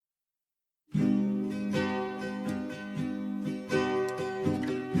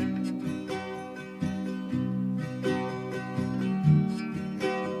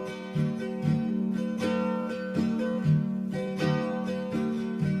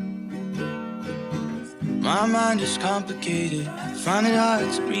My mind is complicated, find it hard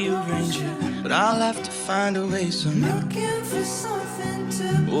to rearrange it, but I'll have to find a way somehow. Looking for something to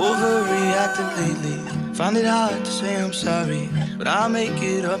Overreacting lately, find it hard to say I'm sorry, but I'll make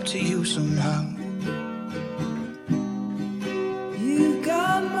it up to you somehow. You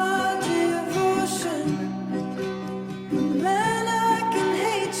got my devotion, man, I can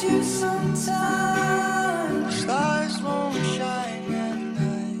hate you sometimes. Stars won't shine at night.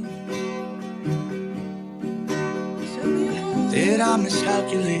 Did I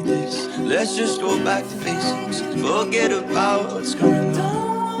miscalculate this? Let's just go back to basics. Forget about what's coming on.